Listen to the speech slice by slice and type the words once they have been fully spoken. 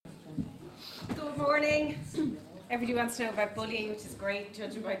Good morning. Everybody wants to know about bullying, which is great,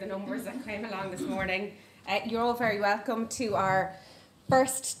 judging by the numbers that came along this morning. You're all very welcome to our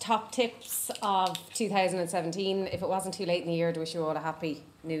first top tips of 2017. If it wasn't too late in the year, I'd wish you all a happy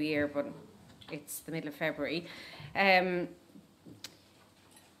new year, but it's the middle of February. To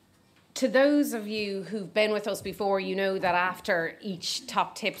those of you who've been with us before, you know that after each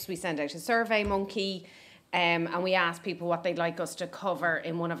top tips we send out a survey monkey, and we ask people what they'd like us to cover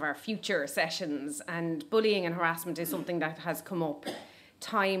in one of our future sessions. And bullying and harassment is something that has come up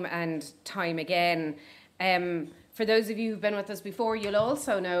time and time again. For those of you who've been with us before, you'll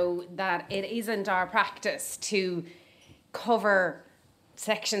also know that it isn't our practice to cover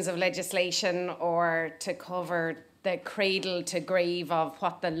sections of legislation or to cover the cradle to grave of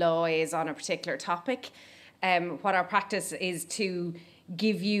what the law is on a particular topic. What our practice is to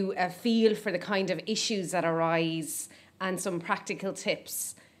give you a feel for the kind of issues that arise and some practical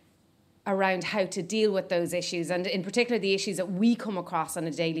tips around how to deal with those issues, and in particular the issues that we come across on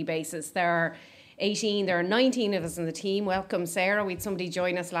a daily basis. There are 19 of us in the team. Welcome, Sarah. We had somebody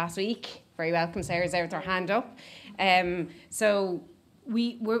join us last week. Very welcome. Sarah's there with her hand up. So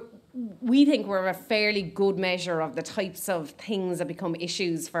we think we're a fairly good measure of the types of things that become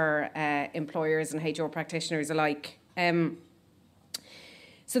issues for employers and HR practitioners alike.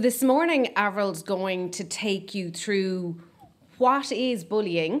 So this morning, Averill's going to take you through what is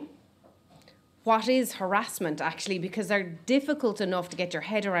bullying, what is harassment actually, because they're difficult enough to get your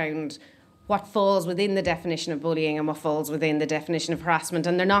head around what falls within the definition of bullying and what falls within the definition of harassment,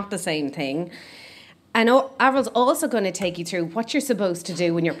 and they're not the same thing. And Averill's also going to take you through what you're supposed to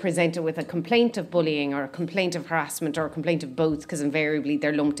do when you're presented with a complaint of bullying or a complaint of harassment or a complaint of both, because invariably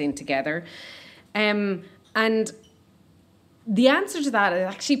they're lumped in together. And the answer to that is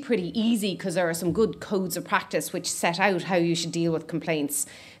actually pretty easy, because there are some good codes of practice which set out how you should deal with complaints.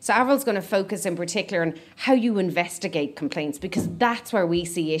 So Averill's going to focus in particular on how you investigate complaints, because that's where we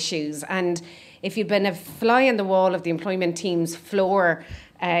see issues. And if you've been a fly on the wall of the employment team's floor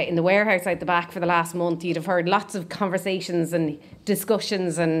in the warehouse out the back for the last month, you'd have heard lots of conversations and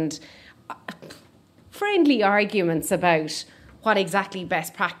discussions and friendly arguments about what exactly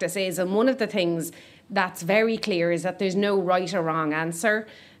best practice is. And one of the things that's very clear is that there's no right or wrong answer.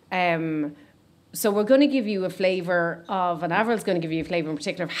 So we're going to give you a flavour of, and Averill's going to give you a flavour in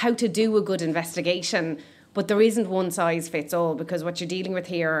particular of how to do a good investigation, but there isn't one size fits all, because what you're dealing with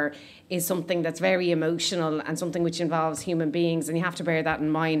here is something that's very emotional and something which involves human beings, and you have to bear that in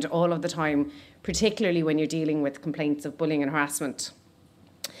mind all of the time, particularly when you're dealing with complaints of bullying and harassment.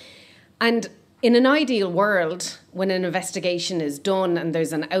 And in an ideal world, when an investigation is done and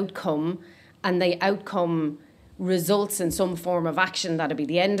there's an outcome, and the outcome results in some form of action, that'll be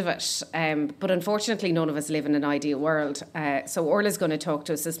the end of it. But unfortunately, none of us live in an ideal world. So Orla's going to talk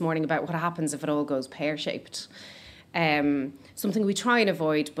to us this morning about what happens if it all goes pear-shaped. Something we try and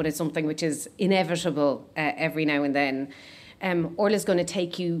avoid, but it's something which is inevitable every now and then. Orla's going to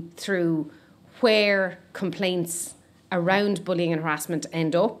take you through where complaints around bullying and harassment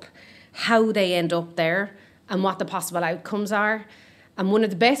end up, how they end up there, and what the possible outcomes are. And one of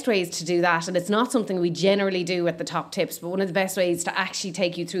the best ways to do that, and it's not something we generally do at the top tips, but one of the best ways to actually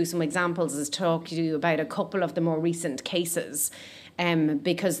take you through some examples is talk to you about a couple of the more recent cases,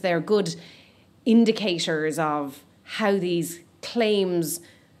 because they're good indicators of how these claims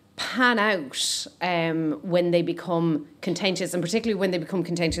pan out when they become contentious, and particularly when they become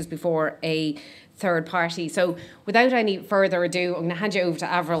contentious before a third party. So without any further ado, I'm going to hand you over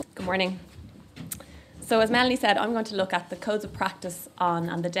to Averill. Good morning. So as Melanie said, I'm going to look at the codes of practice on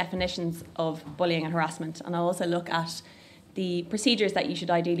and the definitions of bullying and harassment, and I'll also look at the procedures that you should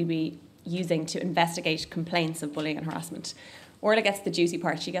ideally be using to investigate complaints of bullying and harassment. Orla gets the juicy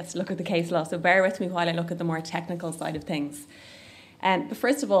part. She gets to look at the case law, so bear with me while I look at the more technical side of things. But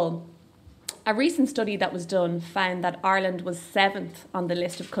first of all, a recent study that was done found that Ireland was 7th on the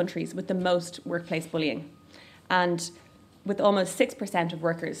list of countries with the most workplace bullying, and with almost 6% of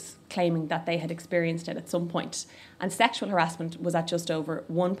workers claiming that they had experienced it at some point. And sexual harassment was at just over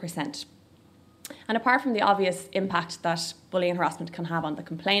 1%. And apart from the obvious impact that bullying and harassment can have on the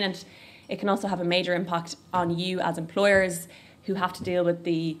complainant, it can also have a major impact on you as employers who have to deal with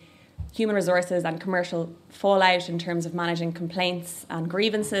the human resources and commercial fallout in terms of managing complaints and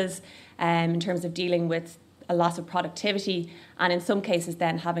grievances, in terms of dealing with a loss of productivity, and in some cases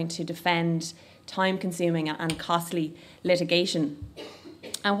then having to defend time-consuming and costly litigation.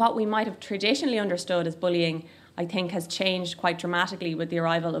 And what we might have traditionally understood as bullying, I think, has changed quite dramatically with the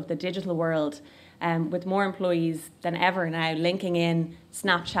arrival of the digital world, with more employees than ever now linking in,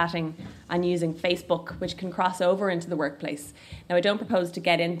 Snapchatting and using Facebook, which can cross over into the workplace. Now, I don't propose to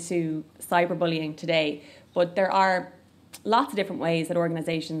get into cyberbullying today, but there are lots of different ways that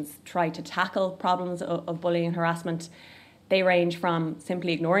organisations try to tackle problems of bullying and harassment. They range from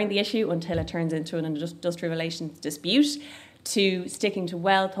simply ignoring the issue until it turns into an industrial relations dispute, to sticking to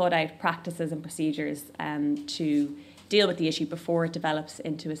well thought out practices and procedures to deal with the issue before it develops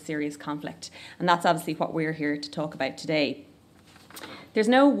into a serious conflict. And that's obviously what we're here to talk about today. There's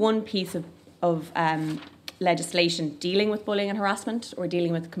no one piece of legislation dealing with bullying and harassment or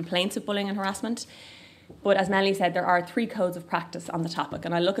dealing with complaints of bullying and harassment. But as Melanie said, there are 3 codes of practice on the topic,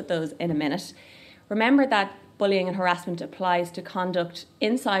 and I'll look at those in a minute. Remember that bullying and harassment applies to conduct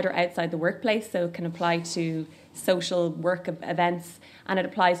inside or outside the workplace, so it can apply to social work events, and it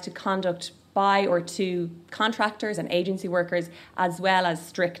applies to conduct by or to contractors and agency workers, as well as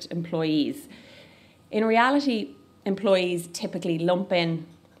strict employees. In reality, employees typically lump in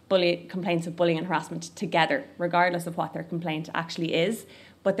complaints of bullying and harassment together, regardless of what their complaint actually is,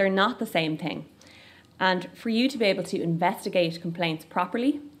 but they're not the same thing. And for you to be able to investigate complaints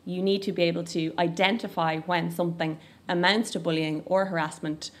properly, you need to be able to identify when something amounts to bullying or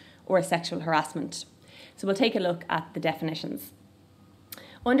harassment or sexual harassment. So we'll take a look at the definitions.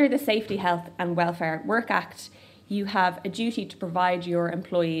 Under the Safety, Health and Welfare at Work Act, you have a duty to provide your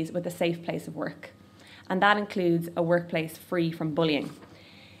employees with a safe place of work. And that includes a workplace free from bullying.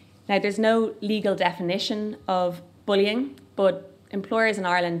 Now, there's no legal definition of bullying, but employers in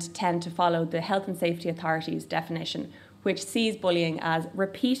Ireland tend to follow the Health and Safety Authority's definition, which sees bullying as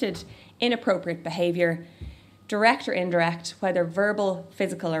repeated inappropriate behaviour, direct or indirect, whether verbal,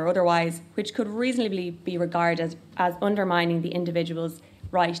 physical or otherwise, which could reasonably be regarded as undermining the individual's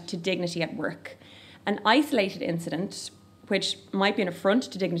right to dignity at work. An isolated incident, which might be an affront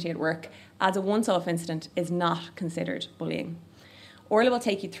to dignity at work, as a once-off incident is not considered bullying. Orla will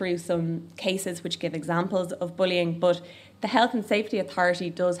take you through some cases which give examples of bullying, but the Health and Safety Authority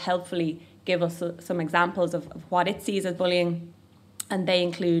does helpfully give us some examples of what it sees as bullying, and they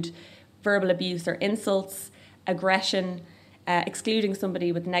include verbal abuse or insults, aggression, excluding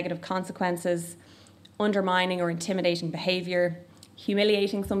somebody with negative consequences, undermining or intimidating behaviour,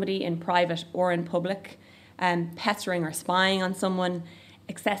 humiliating somebody in private or in public, pestering or spying on someone,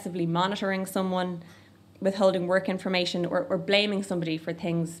 excessively monitoring someone, withholding work information, or blaming somebody for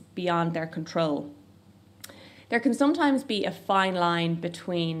things beyond their control. There can sometimes be a fine line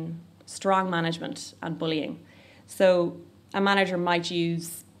between strong management and bullying. So a manager might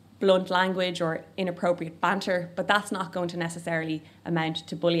use blunt language or inappropriate banter, but that's not going to necessarily amount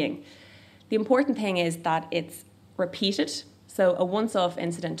to bullying. The important thing is that it's repeated. So a once-off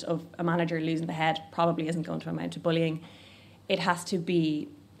incident of a manager losing the head probably isn't going to amount to bullying. It has to be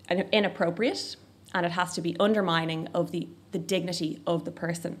inappropriate, and it has to be undermining of the dignity of the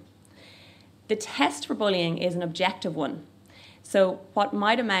person. The test for bullying is an objective one. So what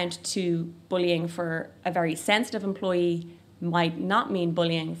might amount to bullying for a very sensitive employee might not mean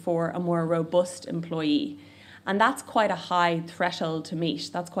bullying for a more robust employee. And that's quite a high threshold to meet.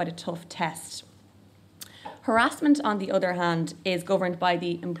 That's quite a tough test. Harassment, on the other hand, is governed by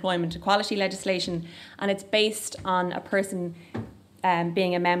the employment equality legislation, and it's based on a person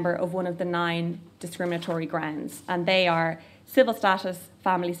being a member of one of the 9 discriminatory grounds. And they are civil status,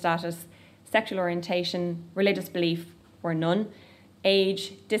 family status, sexual orientation, religious belief or none,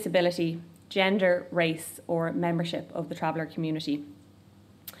 age, disability, gender, race or membership of the traveller community.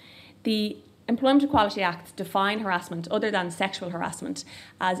 The Employment Equality Acts define harassment, other than sexual harassment,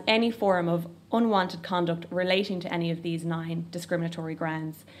 as any form of unwanted conduct relating to any of these 9 discriminatory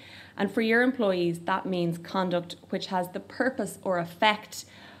grounds. And for your employees, that means conduct which has the purpose or effect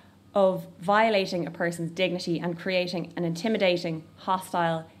of violating a person's dignity and creating an intimidating,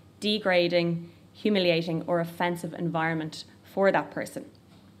 hostile, degrading, humiliating or offensive environment for that person.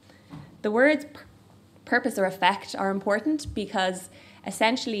 The words purpose or effect are important because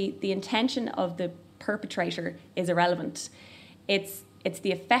essentially the intention of the perpetrator is irrelevant. It's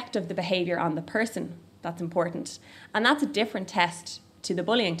the effect of the behaviour on the person that's important. And that's a different test to the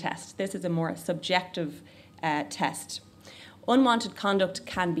bullying test. This is a more subjective test. Unwanted conduct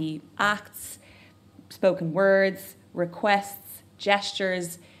can be acts, spoken words, requests,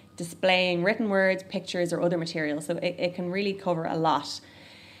 gestures, displaying written words, pictures or other material. So it can really cover a lot.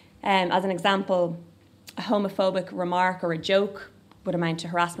 As an example, a homophobic remark or a joke would amount to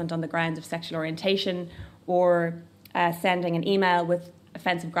harassment on the grounds of sexual orientation, or sending an email with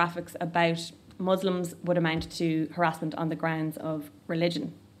offensive graphics about Muslims would amount to harassment on the grounds of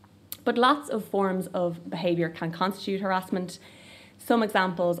religion. But lots of forms of behaviour can constitute harassment. Some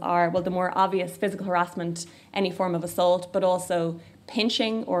examples are, well, the more obvious physical harassment, any form of assault, but also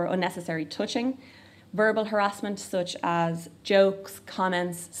pinching or unnecessary touching. Verbal harassment, such as jokes,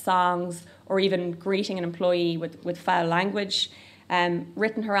 comments, songs, or even greeting an employee with foul language.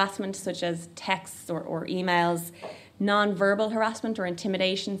 Written harassment, such as texts or emails. Non-verbal harassment or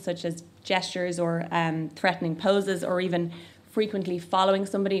intimidation, such as gestures or threatening poses, or even frequently following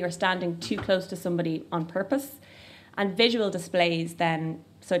somebody or standing too close to somebody on purpose. And visual displays then,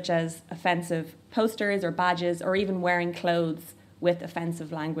 such as offensive posters or badges, or even wearing clothes with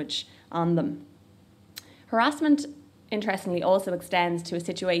offensive language on them. Harassment, interestingly, also extends to a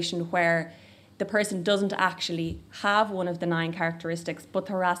situation where the person doesn't actually have one of the 9 characteristics, but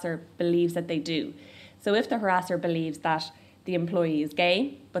the harasser believes that they do. So if the harasser believes that the employee is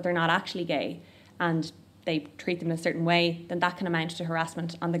gay, but they're not actually gay, and they treat them in a certain way, then that can amount to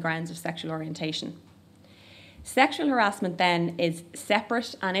harassment on the grounds of sexual orientation. Sexual harassment then is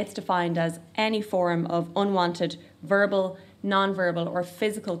separate, and it's defined as any form of unwanted verbal, non-verbal or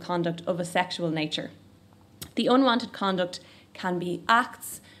physical conduct of a sexual nature. The unwanted conduct can be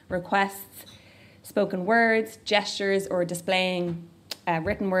acts, requests, spoken words, gestures, or displaying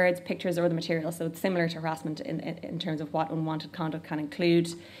written words, pictures, or the material. So it's similar to harassment in terms of what unwanted conduct can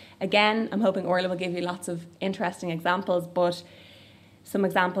include. Again, I'm hoping Orla will give you lots of interesting examples, but some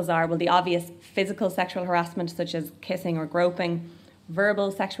examples are, well, the obvious physical sexual harassment, such as kissing or groping.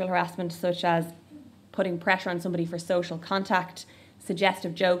 Verbal sexual harassment, such as putting pressure on somebody for social contact,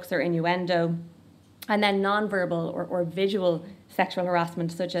 suggestive jokes or innuendo. And then non-verbal or visual sexual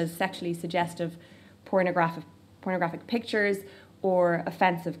harassment, such as sexually suggestive pornographic pictures, or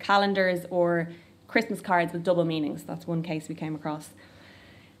offensive calendars, or Christmas cards with double meanings. That's one case we came across.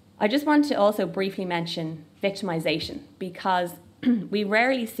 I just want to also briefly mention victimisation, because we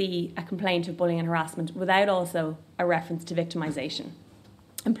rarely see a complaint of bullying and harassment without also a reference to victimisation.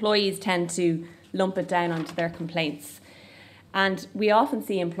 Employees tend to lump it down onto their complaints. And we often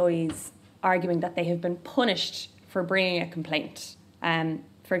see employees arguing that they have been punished for bringing a complaint.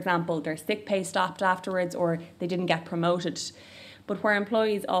 For example, their sick pay stopped afterwards, or they didn't get promoted. But where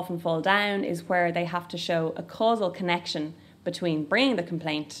employees often fall down is where they have to show a causal connection between bringing the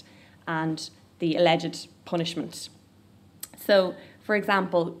complaint and the alleged punishment. So, for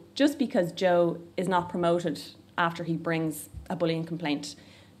example, just because Joe is not promoted after he brings a bullying complaint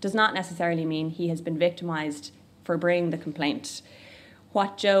does not necessarily mean he has been victimised for bringing the complaint.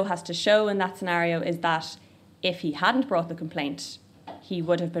 What Joe has to show in that scenario is that if he hadn't brought the complaint, he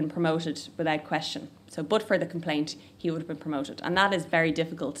would have been promoted without question. So, but for the complaint, he would have been promoted. And that is very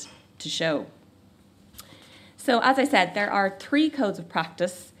difficult to show. So, as I said, there are 3 codes of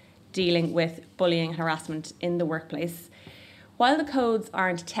practice dealing with bullying and harassment in the workplace. While the codes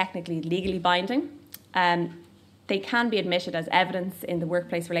aren't technically legally binding, they can be admitted as evidence in the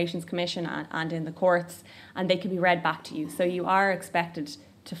Workplace Relations Commission and in the courts, and they can be read back to you. So you are expected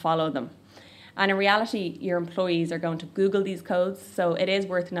to follow them. And in reality, your employees are going to Google these codes, so it is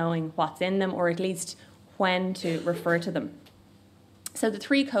worth knowing what's in them, or at least when to refer to them. So the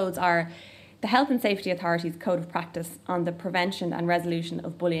 3 codes are the Health and Safety Authority's Code of Practice on the Prevention and Resolution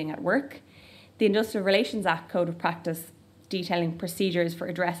of Bullying at Work, the Industrial Relations Act Code of Practice detailing procedures for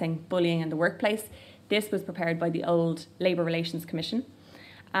addressing bullying in the workplace. This was prepared by the old Labour Relations Commission,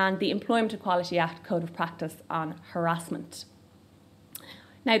 and the Employment Equality Act Code of Practice on Harassment.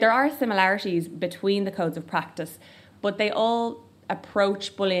 Now, there are similarities between the codes of practice, but they all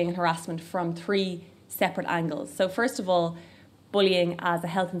approach bullying and harassment from 3 separate angles. So first of all, bullying as a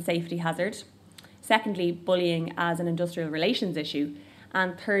health and safety hazard. Secondly, bullying as an industrial relations issue.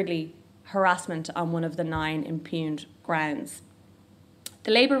 And thirdly, harassment on one of the 9 impugned grounds.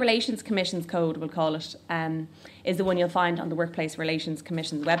 The Labour Relations Commission's code, we'll call it, is the one you'll find on the Workplace Relations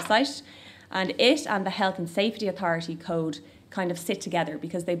Commission's website. And it and the Health and Safety Authority code kind of sit together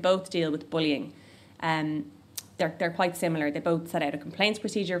because they both deal with bullying. They're quite similar. They both set out a complaints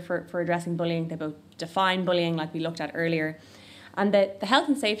procedure for addressing bullying. They both define bullying, like we looked at earlier. And the Health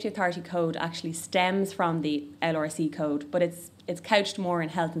and Safety Authority code actually stems from the LRC code, but it's couched more in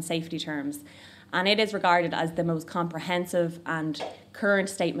health and safety terms. And it is regarded as the most comprehensive and current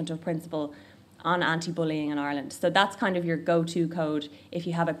statement of principle on anti-bullying in Ireland. So that's kind of your go-to code if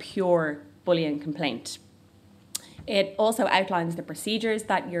you have a pure bullying complaint. It also outlines the procedures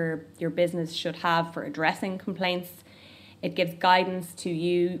that your business should have for addressing complaints. It gives guidance to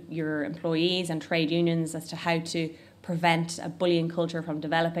you, your employees and trade unions as to how to prevent a bullying culture from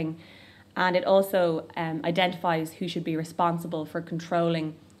developing. And it also identifies who should be responsible for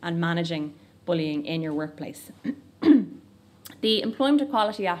controlling and managing bullying in your workplace. The Employment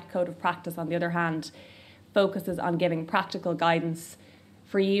Equality Act Code of Practice, on the other hand, focuses on giving practical guidance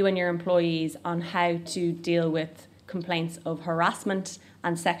for you and your employees on how to deal with complaints of harassment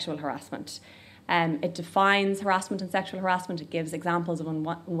and sexual harassment. It defines harassment and sexual harassment. It gives examples of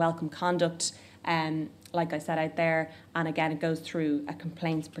unwelcome conduct, like I said out there, and again, it goes through a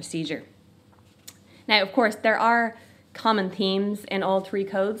complaints procedure. Now, of course, there are common themes in all three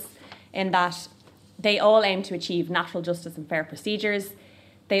codes in that they all aim to achieve natural justice and fair procedures.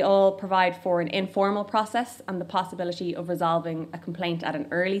 They all provide for an informal process and the possibility of resolving a complaint at an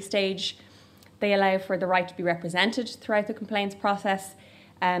early stage. They allow for the right to be represented throughout the complaints process.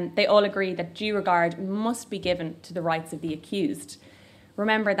 They all agree that due regard must be given to the rights of the accused.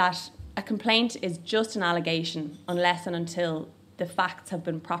 Remember that a complaint is just an allegation unless and until the facts have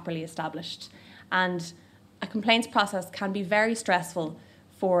been properly established. And a complaints process can be very stressful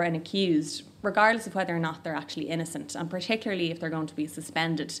for an accused, regardless of whether or not they're actually innocent, and particularly if they're going to be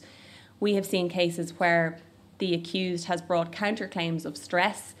suspended. We have seen cases where the accused has brought counterclaims of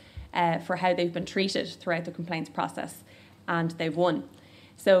stress for how they've been treated throughout the complaints process, and they've won.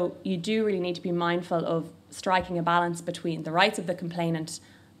 So you do really need to be mindful of striking a balance between the rights of the complainant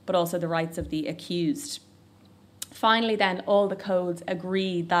but also the rights of the accused. Finally then, all the codes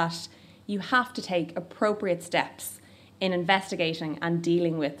agree that you have to take appropriate steps in investigating and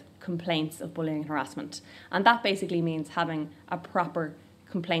dealing with complaints of bullying and harassment. And that basically means having a proper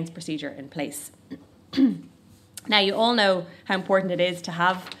complaints procedure in place. Now, you all know how important it is to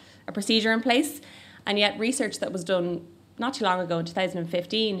have a procedure in place, and yet research that was done not too long ago in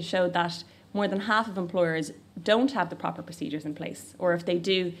 2015 showed that more than half of employers don't have the proper procedures in place, or if they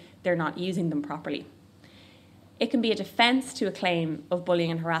do, they're not using them properly. It can be a defence to a claim of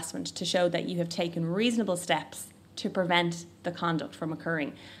bullying and harassment to show that you have taken reasonable steps to prevent the conduct from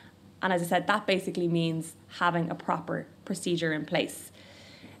occurring. And as I said, that basically means having a proper procedure in place.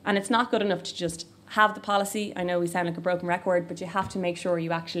 And it's not good enough to just have the policy. I know we sound like a broken record, but you have to make sure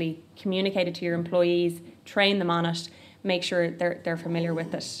you actually communicate it to your employees, train them on it, make sure they're familiar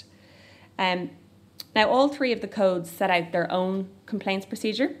with it. Now, all three of the codes set out their own complaints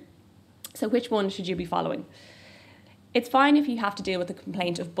procedure. So which one should you be following? It's fine if you have to deal with a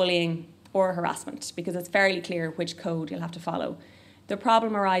complaint of bullying or harassment, because it's fairly clear which code you'll have to follow. The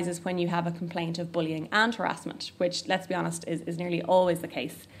problem arises when you have a complaint of bullying and harassment, which, let's be honest, is nearly always the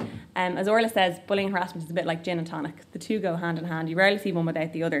case. As Orla says, bullying and harassment is a bit like gin and tonic. The two go hand in hand. You rarely see one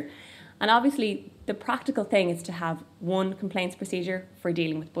without the other. And obviously, the practical thing is to have one complaints procedure for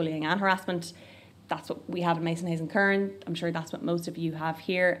dealing with bullying and harassment. That's what we have at Mason Hayes and Curran. I'm sure that's what most of you have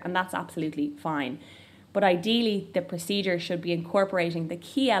here, and that's absolutely fine. But ideally, the procedure should be incorporating the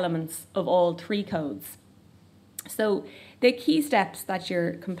key elements of all three codes. So the key steps that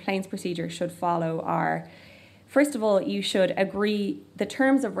your complaints procedure should follow are, first of all, you should agree the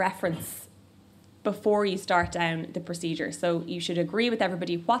terms of reference before you start down the procedure. So you should agree with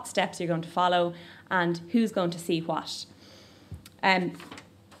everybody what steps you're going to follow and who's going to see what.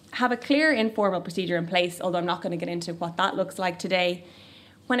 Have a clear informal procedure in place, although I'm not going to get into what that looks like today.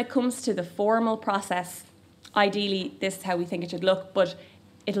 When it comes to the formal process, ideally this is how we think it should look, but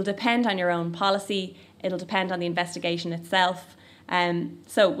it'll depend on your own policy, it'll depend on the investigation itself.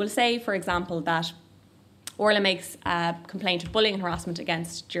 So we'll say, for example, that Orla makes a complaint of bullying and harassment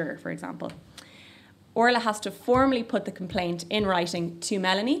against Jur, for example. Orla has to formally put the complaint in writing to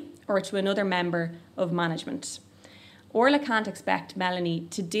Melanie or to another member of management. Orla can't expect Melanie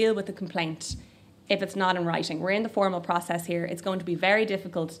to deal with the complaint if it's not in writing. We're in the formal process here. It's going to be very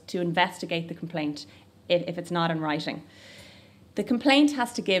difficult to investigate the complaint if it's not in writing. The complaint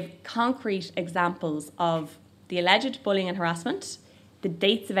has to give concrete examples of the alleged bullying and harassment, the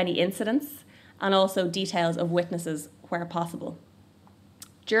dates of any incidents, and also details of witnesses where possible.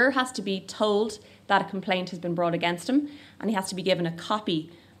 Jur has to be told that a complaint has been brought against him, and he has to be given a copy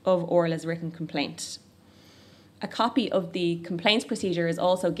of Orla's written complaint. A copy of the complaints procedure is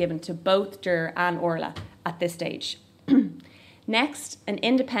also given to both Jur and Orla at this stage. Next, an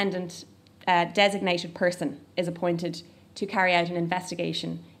independent designated person is appointed to carry out an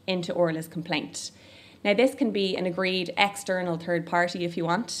investigation into Orla's complaint. Now, this can be an agreed external third party if you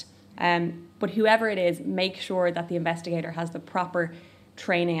want, but whoever it is, make sure that the investigator has the proper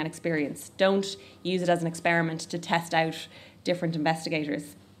training and experience. Don't use it as an experiment to test out different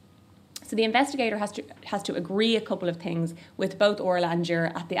investigators. So the investigator has to agree a couple of things with both Orla and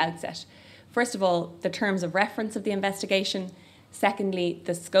Jur at the outset. First of all, the terms of reference of the investigation. Secondly,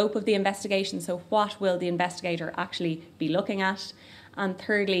 the scope of the investigation. So what will the investigator actually be looking at? And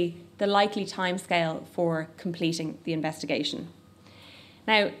thirdly, the likely timescale for completing the investigation.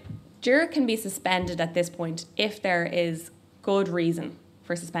 Now, Jur can be suspended at this point if there is good reason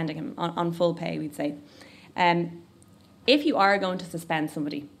for suspending him on full pay, we'd say. If you are going to suspend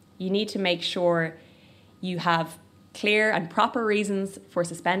somebody, you need to make sure you have clear and proper reasons for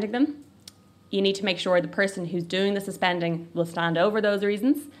suspending them. You need to make sure the person who's doing the suspending will stand over those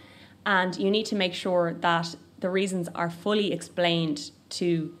reasons. And you need to make sure that the reasons are fully explained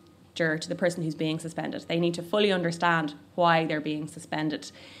to the person who's being suspended. They need to fully understand why they're being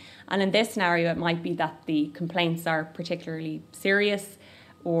suspended. And in this scenario, it might be that the complaints are particularly serious,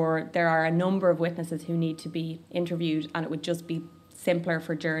 or there are a number of witnesses who need to be interviewed, and it would just be simpler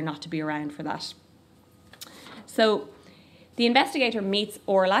for juror not to be around for that. So the investigator meets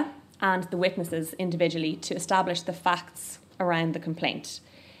Orla and the witnesses individually to establish the facts around the complaint.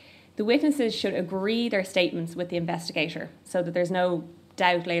 The witnesses should agree their statements with the investigator so that there's no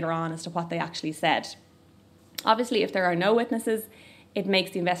doubt later on as to what they actually said. Obviously, if there are no witnesses, it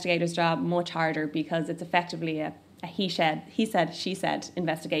makes the investigator's job much harder because it's effectively a he said, she said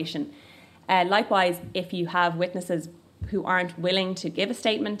investigation. Likewise, if you have witnesses who aren't willing to give a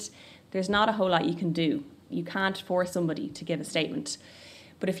statement, there's not a whole lot you can do. You can't force somebody to give a statement.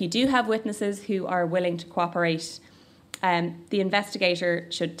 But if you do have witnesses who are willing to cooperate, the investigator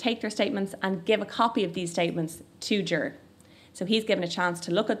should take their statements and give a copy of these statements to juror. So he's given a chance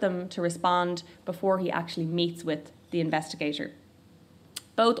to look at them, to respond before he actually meets with the investigator.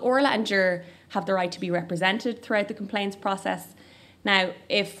 Both Orla and juror have the right to be represented throughout the complaints process. Now,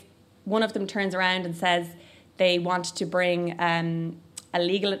 if one of them turns around and says they want to bring an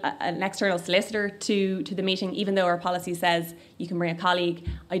external solicitor to the meeting, even though our policy says you can bring a colleague,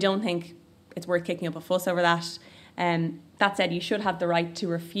 I don't think it's worth kicking up a fuss over that. That said, you should have the right to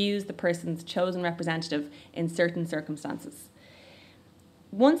refuse the person's chosen representative in certain circumstances.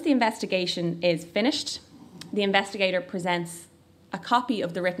 Once the investigation is finished, the investigator presents a copy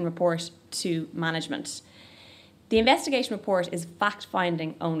of the written report to management. The investigation report is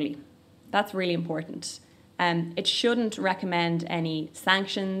fact-finding only. That's really important. It shouldn't recommend any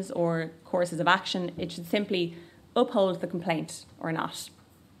sanctions or courses of action. It should simply uphold the complaint or not.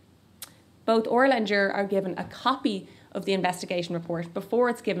 Both Orla and juror are given a copy of the investigation report before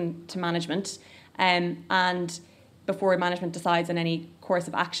it's given to management and before management decides on any course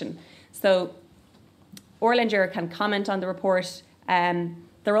of action. So Orla and juror can comment on the report.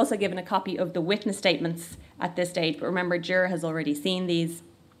 They're also given a copy of the witness statements at this stage, but remember, juror has already seen these.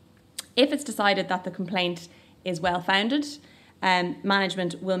 If it's decided that the complaint is well-founded,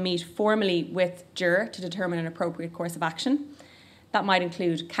 management will meet formally with juror to determine an appropriate course of action. That might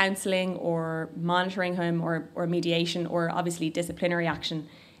include counselling or monitoring him or mediation or obviously disciplinary action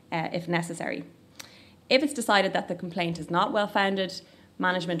if necessary. If it's decided that the complaint is not well-founded,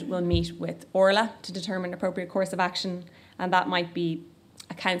 management will meet with Orla to determine an appropriate course of action, and that might be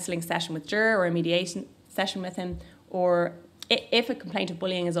a counselling session with juror or a mediation session with him, or if a complaint of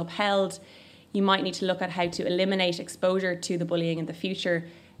bullying is upheld, you might need to look at how to eliminate exposure to the bullying in the future,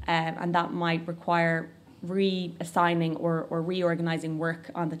 and that might require reassigning or reorganising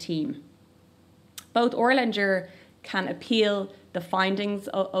work on the team. Both Orla and juror can appeal the findings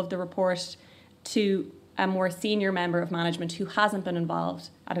of the report to a more senior member of management who hasn't been involved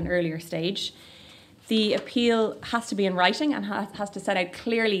at an earlier stage. The appeal has to be in writing and has to set out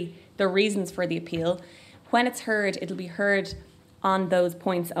clearly the reasons for the appeal. When it's heard, it'll be heard on those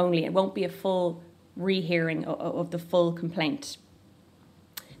points only. It won't be a full rehearing of the full complaint.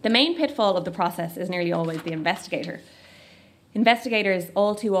 The main pitfall of the process is nearly always the investigator. Investigators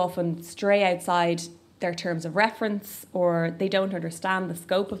all too often stray outside their terms of reference, or they don't understand the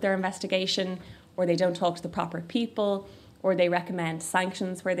scope of their investigation, or they don't talk to the proper people, or they recommend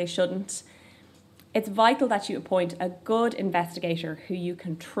sanctions where they shouldn't. It's vital that you appoint a good investigator who you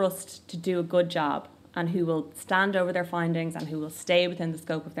can trust to do a good job and who will stand over their findings and who will stay within the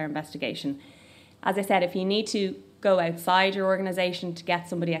scope of their investigation. As I said, if you need to go outside your organisation to get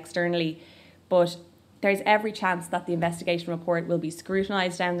somebody externally, but there's every chance that the investigation report will be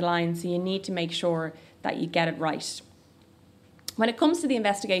scrutinised down the line, so you need to make sure that you get it right. When it comes to the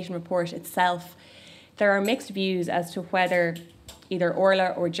investigation report itself, there are mixed views as to whether either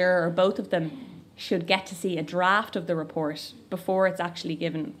Orla or juror or both of them should get to see a draft of the report before it's actually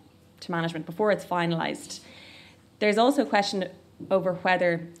given to management, before it's finalised. There's also a question over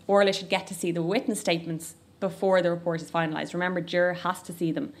whether Orla should get to see the witness statements before the report is finalised. Remember, juror has to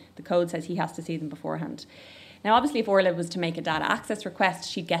see them. The code says he has to see them beforehand. Now, obviously, if Orla was to make a data access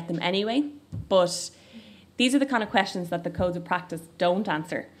request, she'd get them anyway, but these are the kind of questions that the codes of practice don't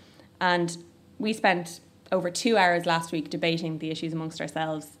answer. And we spent over 2 hours last week debating the issues amongst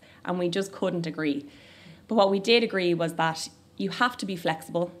ourselves, and we just couldn't agree. But what we did agree was that you have to be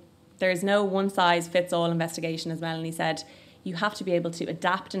flexible. There is no one-size-fits-all investigation, as Melanie said. You have to be able to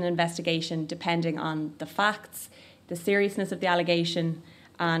adapt an investigation depending on the facts, the seriousness of the allegation,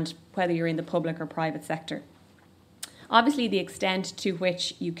 and whether you're in the public or private sector. Obviously, the extent to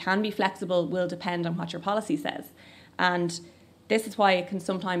which you can be flexible will depend on what your policy says. And this is why it can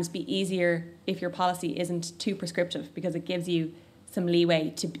sometimes be easier if your policy isn't too prescriptive, because it gives you some leeway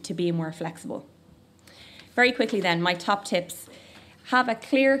to be more flexible. Very quickly then, my top tips. Have a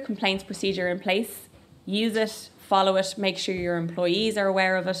clear complaints procedure in place. Use it, follow it, make sure your employees are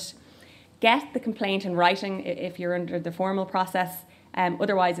aware of it. Get the complaint in writing if you're under the formal process.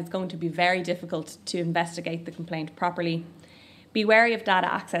 Otherwise, it's going to be very difficult to investigate the complaint properly. Be wary of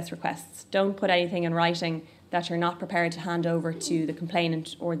data access requests. Don't put anything in writing that you're not prepared to hand over to the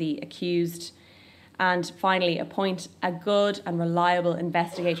complainant or the accused. And finally, appoint a good and reliable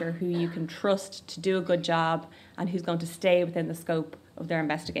investigator who you can trust to do a good job and who's going to stay within the scope of their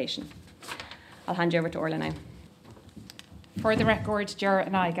investigation. I'll hand you over to Orla now. For the record, Ger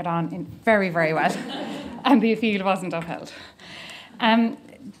and I got on very, very well, and the appeal wasn't upheld.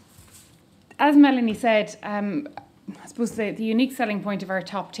 As Melanie said, I suppose the unique selling point of our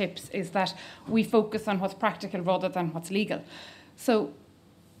top tips is that we focus on what's practical rather than what's legal. So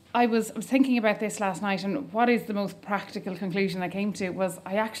I was thinking about this last night, and what is the most practical conclusion I came to was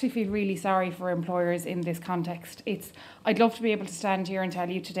I actually feel really sorry for employers in this context. I'd love to be able to stand here and tell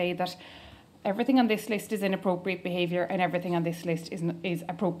you today that everything on this list is inappropriate behaviour and everything on this list is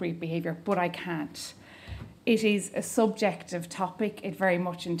appropriate behaviour, but I can't. It is a subjective topic. It very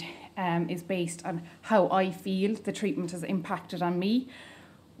much is based on how I feel the treatment has impacted on me.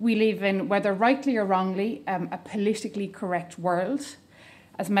 We live in, whether rightly or wrongly, a politically correct world.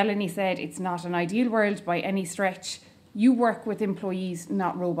 As Melanie said, it's not an ideal world by any stretch. You work with employees,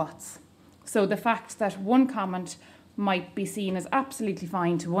 not robots. So the fact that one comment might be seen as absolutely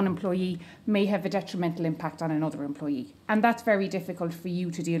fine to one employee may have a detrimental impact on another employee. And that's very difficult for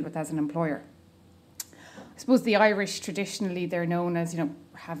you to deal with as an employer. I suppose the Irish, traditionally, they're known as,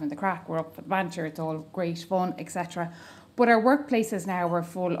 having the crack, we're up for the banter, it's all great fun, etc. But our workplaces now are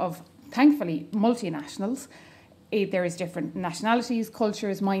full of, thankfully, multinationals. There is different nationalities,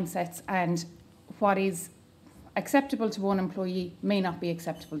 cultures, mindsets, and what is acceptable to one employee may not be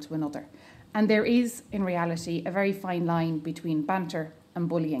acceptable to another. And there is, in reality, a very fine line between banter and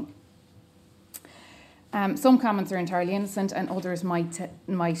bullying. Some comments are entirely innocent and others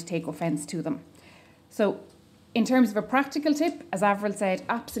might take offence to them. So in terms of a practical tip, as Avril said,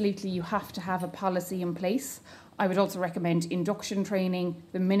 absolutely you have to have a policy in place. I would also recommend induction training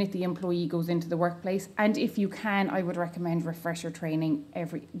the minute the employee goes into the workplace. And if you can, I would recommend refresher training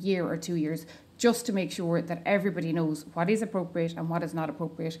every year or 2 years, just to make sure that everybody knows what is appropriate and what is not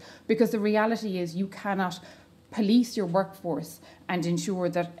appropriate. Because the reality is you cannot police your workforce and ensure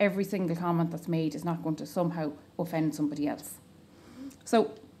that every single comment that's made is not going to somehow offend somebody else.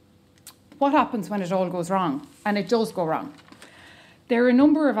 So what happens when it all goes wrong? And it does go wrong. There are a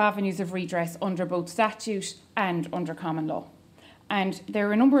number of avenues of redress under both statute and under common law. And there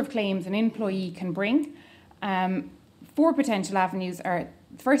are a number of claims an employee can bring. 4 potential avenues are,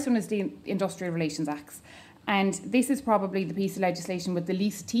 the first one is the Industrial Relations Acts. And this is probably the piece of legislation with the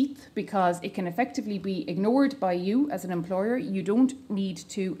least teeth because it can effectively be ignored by you as an employer. You don't need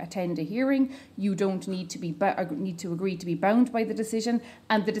to attend a hearing. You don't need to agree to be bound by the decision,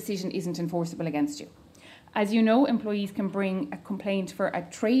 and the decision isn't enforceable against you. As you know, employees can bring a complaint for a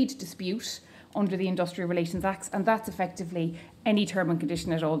trade dispute under the Industrial Relations Acts, and that's effectively any term and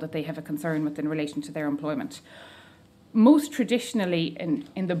condition at all that they have a concern with in relation to their employment. Most traditionally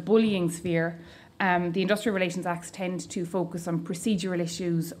in the bullying sphere, the Industrial Relations Acts tend to focus on procedural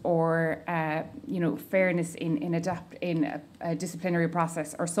issues or, fairness in a disciplinary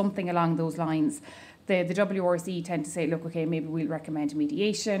process or something along those lines. The WRC tend to say, look, okay, maybe we'll recommend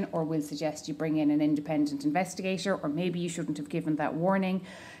mediation, or we'll suggest you bring in an independent investigator, or maybe you shouldn't have given that warning.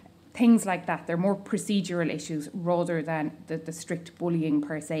 Things like that. They're more procedural issues rather than the strict bullying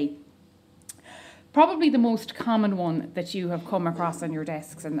per se. Probably the most common one that you have come across on your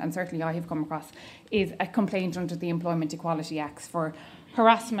desks, and certainly I have come across, is a complaint under the Employment Equality Acts for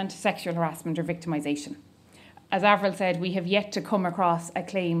harassment, sexual harassment or victimisation. As Avril said, we have yet to come across a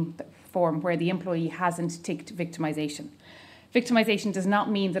claim form where the employee hasn't ticked victimisation. Victimisation does not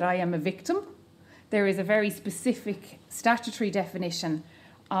mean that I am a victim. There is a very specific statutory definition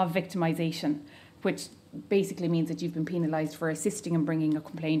of victimisation, which basically means that you've been penalised for assisting in bringing a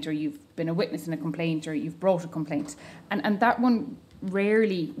complaint, or you've been a witness in a complaint, or you've brought a complaint. And that one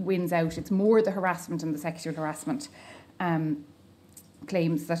rarely wins out. It's more the harassment and the sexual harassment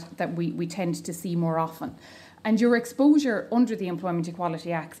claims that we tend to see more often. And your exposure under the Employment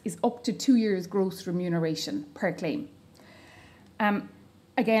Equality Acts is up to 2 years gross remuneration per claim.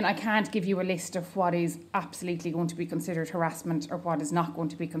 Again, I can't give you a list of what is absolutely going to be considered harassment or what is not going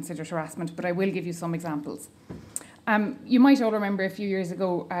to be considered harassment, but I will give you some examples. You might all remember a few years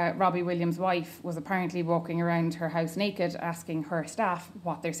ago, Robbie Williams' wife was apparently walking around her house naked, asking her staff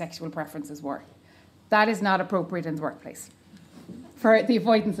what their sexual preferences were. That is not appropriate in the workplace, for the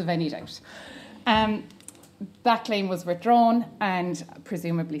avoidance of any doubt. That claim was withdrawn and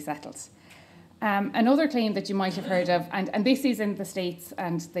presumably settled. Another claim that you might have heard of, and this is in the States,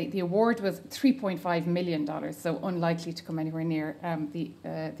 and the award was $3.5 million, so unlikely to come anywhere near the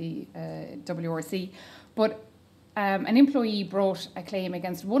WRC. But an employee brought a claim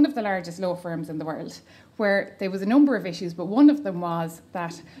against one of the largest law firms in the world, where there was a number of issues, but one of them was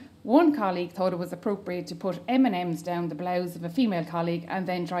that one colleague thought it was appropriate to put M&Ms down the blouse of a female colleague and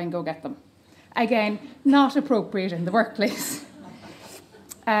then try and go get them. Again, not appropriate in the workplace.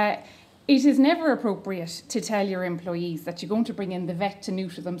 It is never appropriate to tell your employees that you're going to bring in the vet to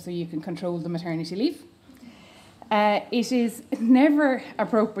neuter them so you can control the maternity leave. It is never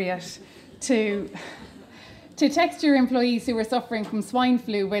appropriate to text your employees who are suffering from swine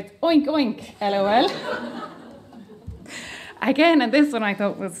flu with oink oink, LOL. Again, and this one I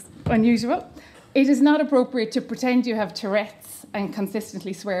thought was unusual. It is not appropriate to pretend you have Tourette's and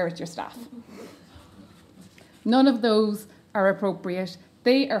consistently swear at your staff. None of those are appropriate.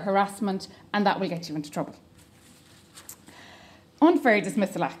 They are harassment, and that will get you into trouble. Unfair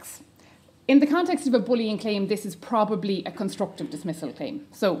dismissal acts. In the context of a bullying claim, this is probably a constructive dismissal claim.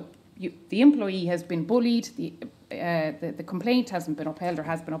 So the employee has been bullied, the complaint hasn't been upheld or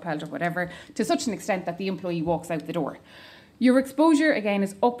has been upheld or whatever, to such an extent that the employee walks out the door. Your exposure, again,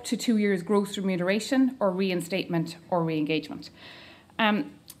 is up to 2 years gross remuneration or reinstatement or re-engagement.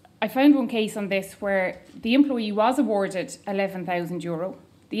 I found one case on this where the employee was awarded €11,000.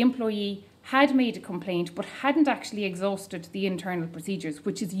 The employee had made a complaint but hadn't actually exhausted the internal procedures,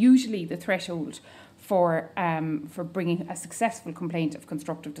 which is usually the threshold for bringing a successful complaint of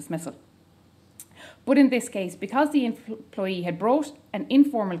constructive dismissal. But in this case, because the employee had brought an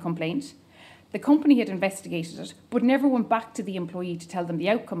informal complaint, the company had investigated it, but never went back to the employee to tell them the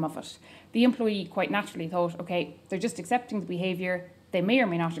outcome of it. The employee quite naturally thought, okay, they're just accepting the behaviour, they may or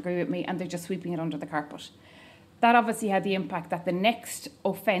may not agree with me, and they're just sweeping it under the carpet. That obviously had the impact that the next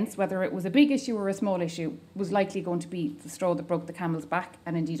offence, whether it was a big issue or a small issue, was likely going to be the straw that broke the camel's back,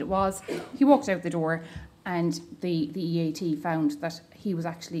 and indeed it was. He walked out the door, and the EAT found that he was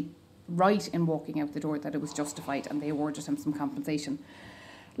actually right in walking out the door, that it was justified, and they awarded him some compensation.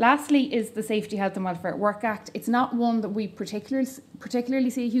 Lastly is the Safety, Health and Welfare at Work Act. It's not one that we particularly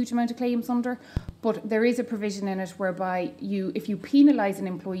see a huge amount of claims under, but there is a provision in it whereby if you penalise an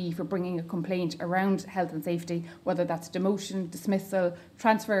employee for bringing a complaint around health and safety, whether that's demotion, dismissal,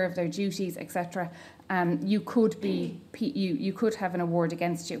 transfer of their duties, etc., you could have an award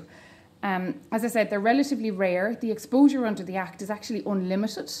against you. As I said, they're relatively rare. The exposure under the Act is actually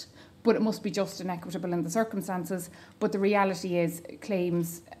unlimited, but it must be just and equitable in the circumstances. But the reality is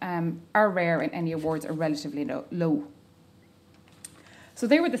claims are rare and any awards are relatively low. So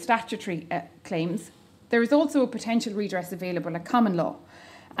they were the statutory claims. There is also a potential redress available at common law.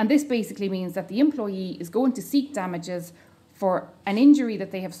 And this basically means that the employee is going to seek damages for an injury that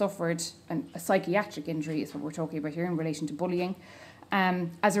they have suffered, and a psychiatric injury is what we're talking about here in relation to bullying,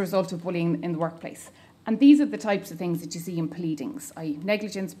 as a result of bullying in the workplace. And these are the types of things that you see in pleadings, i.e.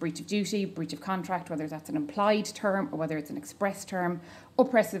 negligence, breach of duty, breach of contract, whether that's an implied term or whether it's an express term,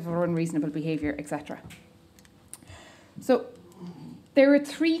 oppressive or unreasonable behaviour, etc. So there are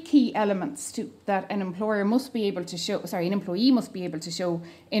three key elements that an employee must be able to show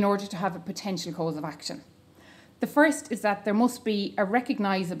in order to have a potential cause of action. The first is that there must be a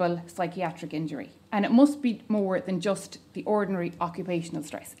recognisable psychiatric injury, and it must be more than just the ordinary occupational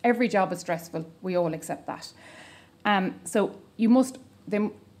stress. Every job is stressful, we all accept that.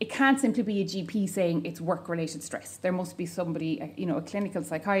 It can't simply be a GP saying it's work-related stress. There must be somebody, a clinical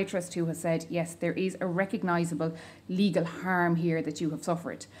psychiatrist who has said, yes, there is a recognisable legal harm here that you have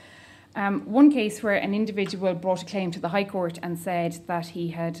suffered. One case where an individual brought a claim to the High Court and said that he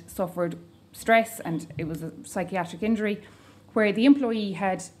had suffered stress and it was a psychiatric injury, where the employer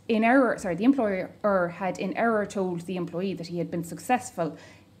had in error told the employee that he had been successful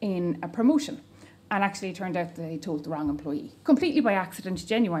in a promotion, and actually it turned out that he told the wrong employee, completely by accident,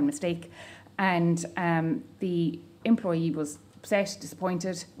 genuine mistake, and the employee was upset,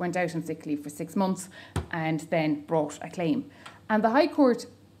 disappointed, went out on sick leave for 6 months, and then brought a claim. And the High Court,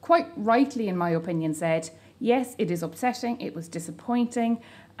 quite rightly in my opinion, said, yes, it is upsetting, it was disappointing,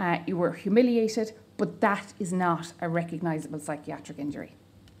 you were humiliated, but that is not a recognisable psychiatric injury.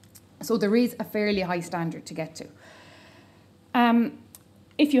 So there is a fairly high standard to get to.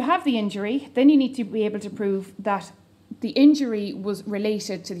 If you have the injury, then you need to be able to prove that the injury was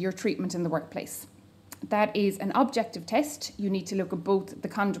related to your treatment in the workplace. That is an objective test. You need to look at both the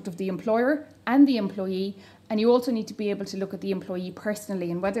conduct of the employer and the employee, and you also need to be able to look at the employee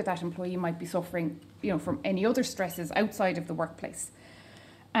personally and whether that employee might be suffering, from any other stresses outside of the workplace.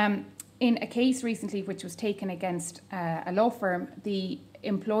 In a case recently which was taken against a law firm, the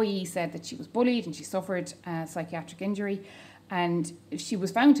employee said that she was bullied and she suffered a psychiatric injury, and she was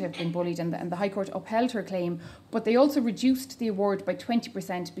found to have been bullied, and the High Court upheld her claim, but they also reduced the award by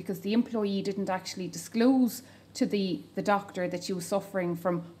 20% because the employee didn't actually disclose to the doctor that she was suffering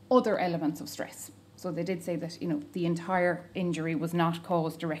from other elements of stress. So they did say that the entire injury was not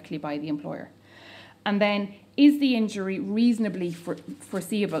caused directly by the employer. And then, is the injury reasonably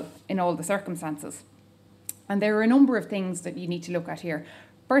foreseeable in all the circumstances? And there are a number of things that you need to look at here.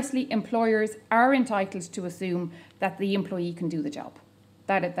 Firstly, employers are entitled to assume that the employee can do the job.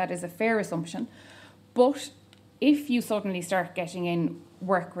 That is a fair assumption. But if you suddenly start getting in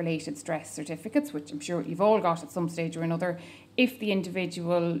work-related stress certificates, which I'm sure you've all got at some stage or another, if the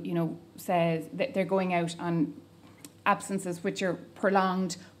individual, says that they're going out on absences which are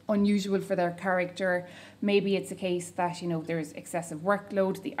prolonged, unusual for their character, maybe it's a case that, there's excessive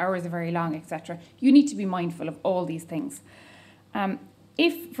workload, the hours are very long, etc. You need to be mindful of all these things.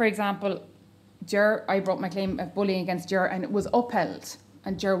 If, for example, I brought my claim of bullying against Ger and it was upheld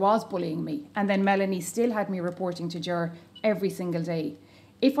and Ger was bullying me, and then Melanie still had me reporting to Ger every single day,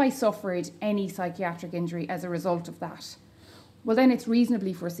 if I suffered any psychiatric injury as a result of that, well then it's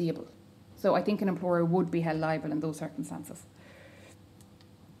reasonably foreseeable. So I think an employer would be held liable in those circumstances.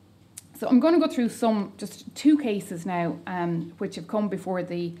 So I'm going to go through just two cases now which have come before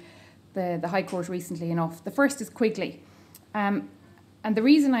the High Court recently enough. The first is Quigley. And the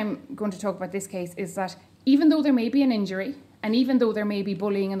reason I'm going to talk about this case is that even though there may be an injury and even though there may be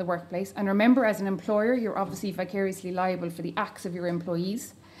bullying in the workplace, and remember, as an employer, you're obviously vicariously liable for the acts of your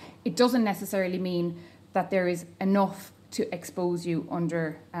employees, it doesn't necessarily mean that there is enough to expose you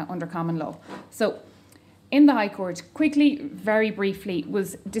under common law. So in the High Court, Quigley, very briefly,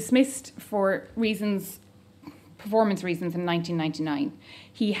 was dismissed for performance reasons in 1999.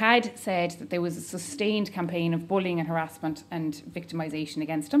 He had said that there was a sustained campaign of bullying and harassment and victimisation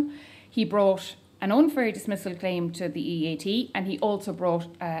against him. He brought an unfair dismissal claim to the EAT, and he also brought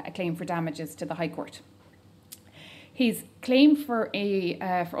a claim for damages to the High Court. His claim for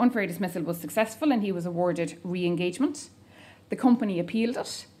unfair dismissal was successful and he was awarded re-engagement. The company appealed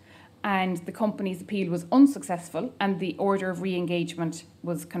it, and the company's appeal was unsuccessful and the order of re-engagement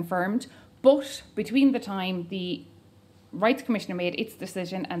was confirmed. But between the time the Rights Commissioner made its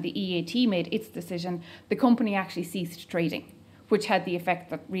decision and the EAT made its decision, the company actually ceased trading, which had the effect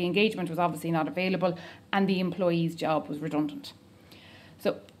that re-engagement was obviously not available and the employee's job was redundant.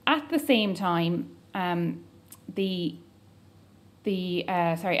 So at the same time, at the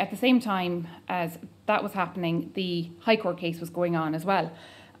same time as that was happening, the High Court case was going on as well,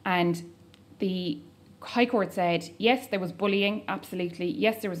 and the High Court said, yes, there was bullying, absolutely.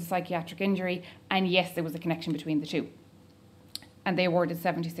 Yes, there was a psychiatric injury. And yes, there was a connection between the two. And they awarded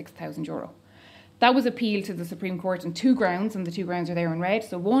 €76,000. That was appealed to the Supreme Court on two grounds, and the two grounds are there in red.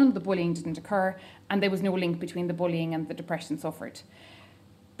 So one, the bullying didn't occur, and there was no link between the bullying and the depression suffered.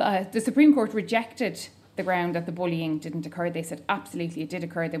 The Supreme Court rejected the ground that the bullying didn't occur. They said, absolutely, it did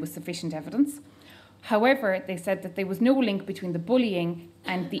occur. There was sufficient evidence. However, they said that there was no link between the bullying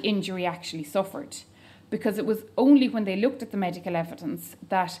and the injury actually suffered, because it was only when they looked at the medical evidence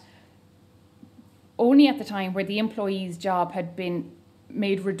that only at the time where the employee's job had been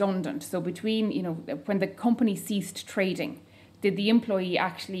made redundant, so between, when the company ceased trading, did the employee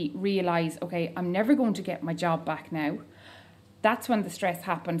actually realise, okay, I'm never going to get my job back now. That's when the stress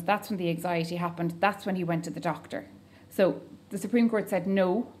happened, that's when the anxiety happened, that's when he went to the doctor. So the Supreme Court said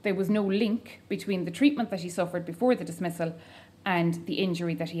no, there was no link between the treatment that he suffered before the dismissal and the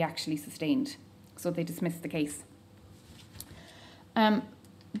injury that he actually sustained. So they dismissed the case.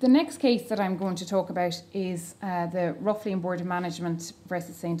 The next case that I'm going to talk about is the Roughlin's Board of Management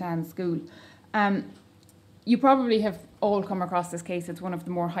versus St Anne's School. You probably have all come across this case. It's one of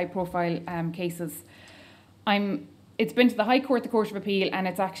the more high-profile cases. It's been to the High Court, the Court of Appeal, and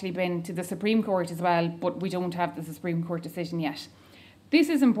it's actually been to the Supreme Court as well, but we don't have the Supreme Court decision yet. This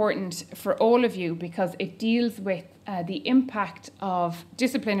is important for all of you because it deals with the impact of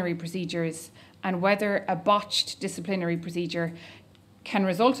disciplinary procedures and whether a botched disciplinary procedure can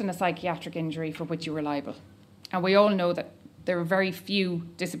result in a psychiatric injury for which you were liable. And we all know that there are very few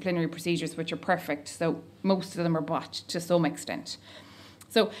disciplinary procedures which are perfect, so most of them are botched to some extent.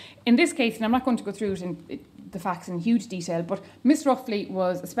 So in this case, and I'm not going to go through it in the facts in huge detail, but Miss Ruffley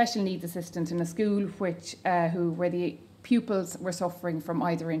was a special needs assistant in a school where the pupils were suffering from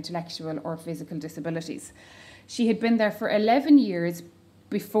either intellectual or physical disabilities. She had been there for 11 years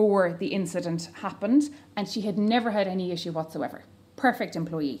before the incident happened, and she had never had any issue whatsoever. Perfect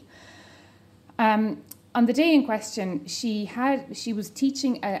employee. On the day in question, she was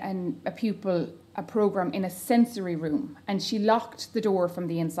teaching a pupil a programme in a sensory room, and she locked the door from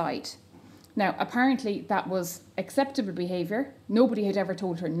the inside. Now, apparently that was acceptable behaviour. Nobody had ever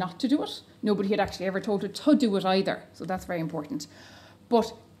told her not to do it. Nobody had actually ever told her to do it either. So that's very important.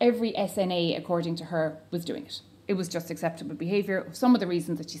 But every SNA, according to her, was doing it. It was just acceptable behaviour. Some of the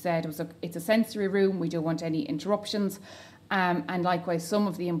reasons that she said was, it's a sensory room, we don't want any interruptions. And likewise, some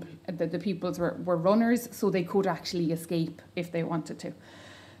of the pupils were runners, so they could actually escape if they wanted to.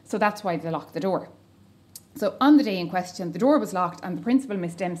 So that's why they locked the door. So on the day in question, the door was locked, and the principal,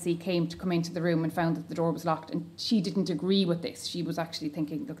 Miss Dempsey, came into the room and found that the door was locked, and she didn't agree with this. She was actually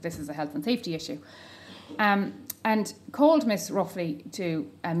thinking, look, this is a health and safety issue. And called Miss Ruffley to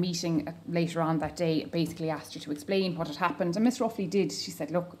a meeting later on that day, basically asked her to explain what had happened. And Miss Ruffley did. She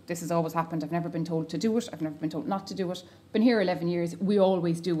said, look, this has always happened. I've never been told to do it. I've never been told not to do it. Been here 11 years. We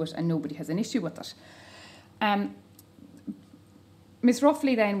always do it, and nobody has an issue with it. Miss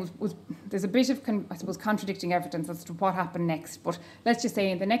Ruffley then there's a bit of, contradicting evidence as to what happened next. But let's just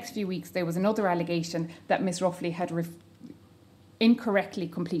say in the next few weeks, there was another allegation that Miss Ruffley had incorrectly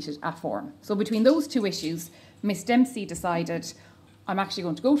completed a form. So between those two issues, Miss Dempsey decided, I'm actually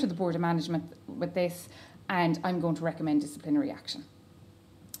going to go to the Board of Management with this, and I'm going to recommend disciplinary action.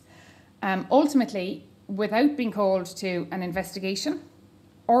 Ultimately, without being called to an investigation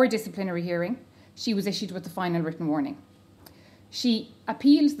or a disciplinary hearing, she was issued with the final written warning. She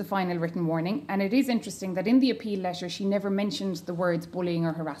appealed the final written warning, and it is interesting that in the appeal letter, she never mentioned the words bullying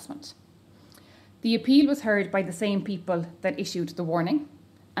or harassment. The appeal was heard by the same people that issued the warning,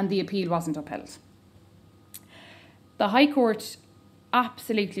 and the appeal wasn't upheld. The High Court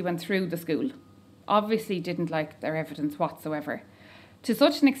absolutely went through the school, obviously didn't like their evidence whatsoever, to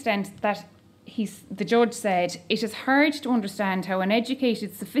such an extent that the judge said, it is hard to understand how an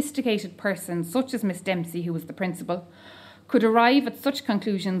educated, sophisticated person such as Miss Dempsey, who was the principal, could arrive at such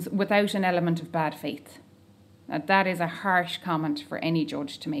conclusions without an element of bad faith. Now, that is a harsh comment for any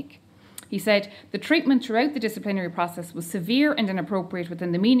judge to make. He said, the treatment throughout the disciplinary process was severe and inappropriate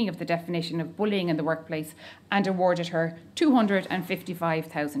within the meaning of the definition of bullying in the workplace, and awarded her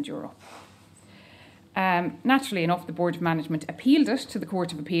 €255,000. Naturally enough, the Board of Management appealed it to the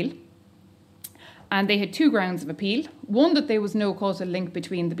Court of Appeal, and they had two grounds of appeal. One, that there was no causal link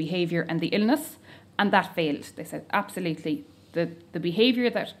between the behaviour and the illness, and that failed. They said absolutely the behaviour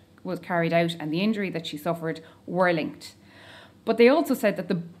that was carried out and the injury that she suffered were linked. But they also said that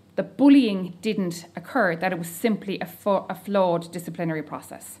the bullying didn't occur, that it was simply a flawed disciplinary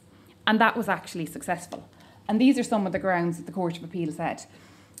process. And that was actually successful. And these are some of the grounds that the Court of Appeal said.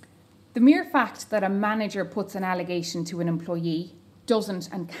 The mere fact that a manager puts an allegation to an employee doesn't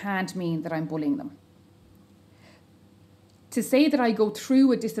and can't mean that I'm bullying them. To say that I go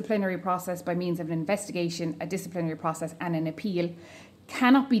through a disciplinary process by means of an investigation, a disciplinary process and an appeal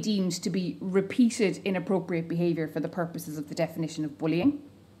cannot be deemed to be repeated inappropriate behaviour for the purposes of the definition of bullying.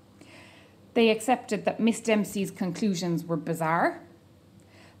 They accepted that Miss Dempsey's conclusions were bizarre.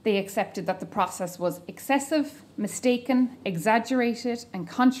 They accepted that the process was excessive, mistaken, exaggerated and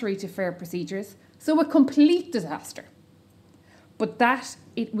contrary to fair procedures, so a complete disaster. But that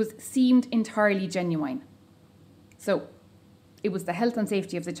seemed entirely genuine. So it was the health and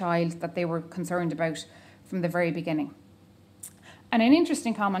safety of the child that they were concerned about from the very beginning. And an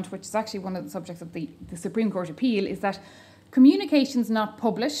interesting comment, which is actually one of the subjects of the Supreme Court appeal, is that communications not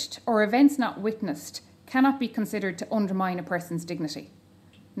published or events not witnessed cannot be considered to undermine a person's dignity.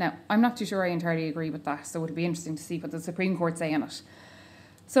 Now, I'm not too sure I entirely agree with that, so it would be interesting to see what the Supreme Court say on it.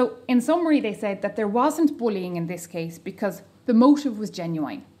 So, in summary, they said that there wasn't bullying in this case because the motive was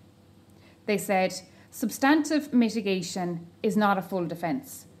genuine. They said substantive mitigation is not a full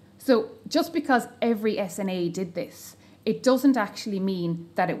defence. So, just because every SNA did this, it doesn't actually mean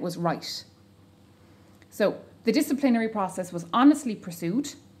that it was right. So, the disciplinary process was honestly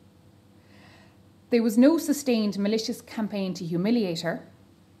pursued. There was no sustained malicious campaign to humiliate her.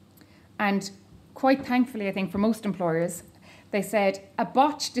 And quite thankfully, I think, for most employers, they said a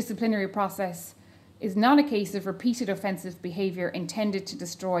botched disciplinary process is not a case of repeated offensive behaviour intended to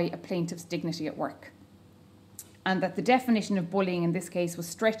destroy a plaintiff's dignity at work. And that the definition of bullying in this case was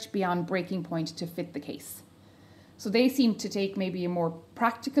stretched beyond breaking point to fit the case. So they seemed to take maybe a more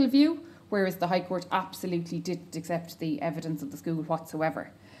practical view, whereas the High Court absolutely didn't accept the evidence of the school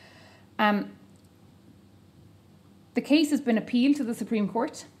whatsoever. The case has been appealed to the Supreme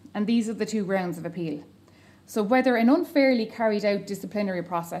Court, and these are the two grounds of appeal. So whether an unfairly carried out disciplinary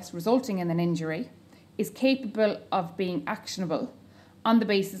process resulting in an injury is capable of being actionable on the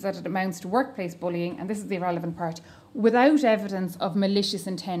basis that it amounts to workplace bullying, and this is the irrelevant part, without evidence of malicious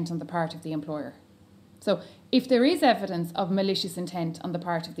intent on the part of the employer. So if there is evidence of malicious intent on the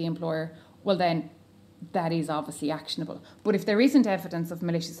part of the employer, well then that is obviously actionable. But if there isn't evidence of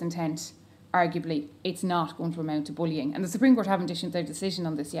malicious intent, arguably it's not going to amount to bullying. And the Supreme Court haven't issued their decision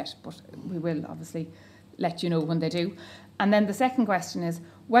on this yet, but we will obviously let you know when they do. And then the second question is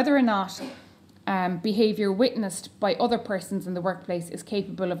whether or not behaviour witnessed by other persons in the workplace is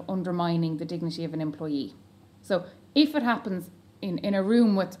capable of undermining the dignity of an employee. So if it happens in a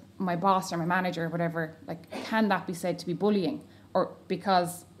room with my boss or my manager or whatever, like, can that be said to be bullying? Or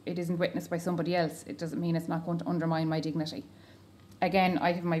because it isn't witnessed by somebody else, it doesn't mean it's not going to undermine my dignity. Again,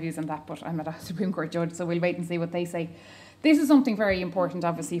 I have my views on that, but I'm not a Supreme Court judge, so we'll wait and see what they say. This is something very important,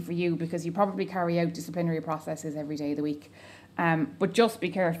 obviously, for you, because you probably carry out disciplinary processes every day of the week. But just be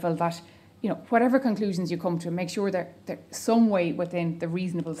careful that, you know, whatever conclusions you come to, make sure they're some way within the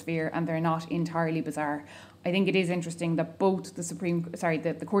reasonable sphere and they're not entirely bizarre. I think it is interesting that both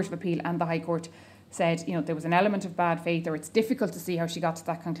the Court of Appeal and the High Court said, you know, there was an element of bad faith, or it's difficult to see how she got to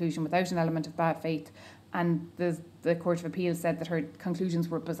that conclusion without an element of bad faith. And the Court of Appeal said that her conclusions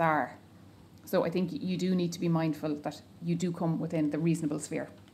were bizarre. So I think you do need to be mindful that you do come within the reasonable sphere.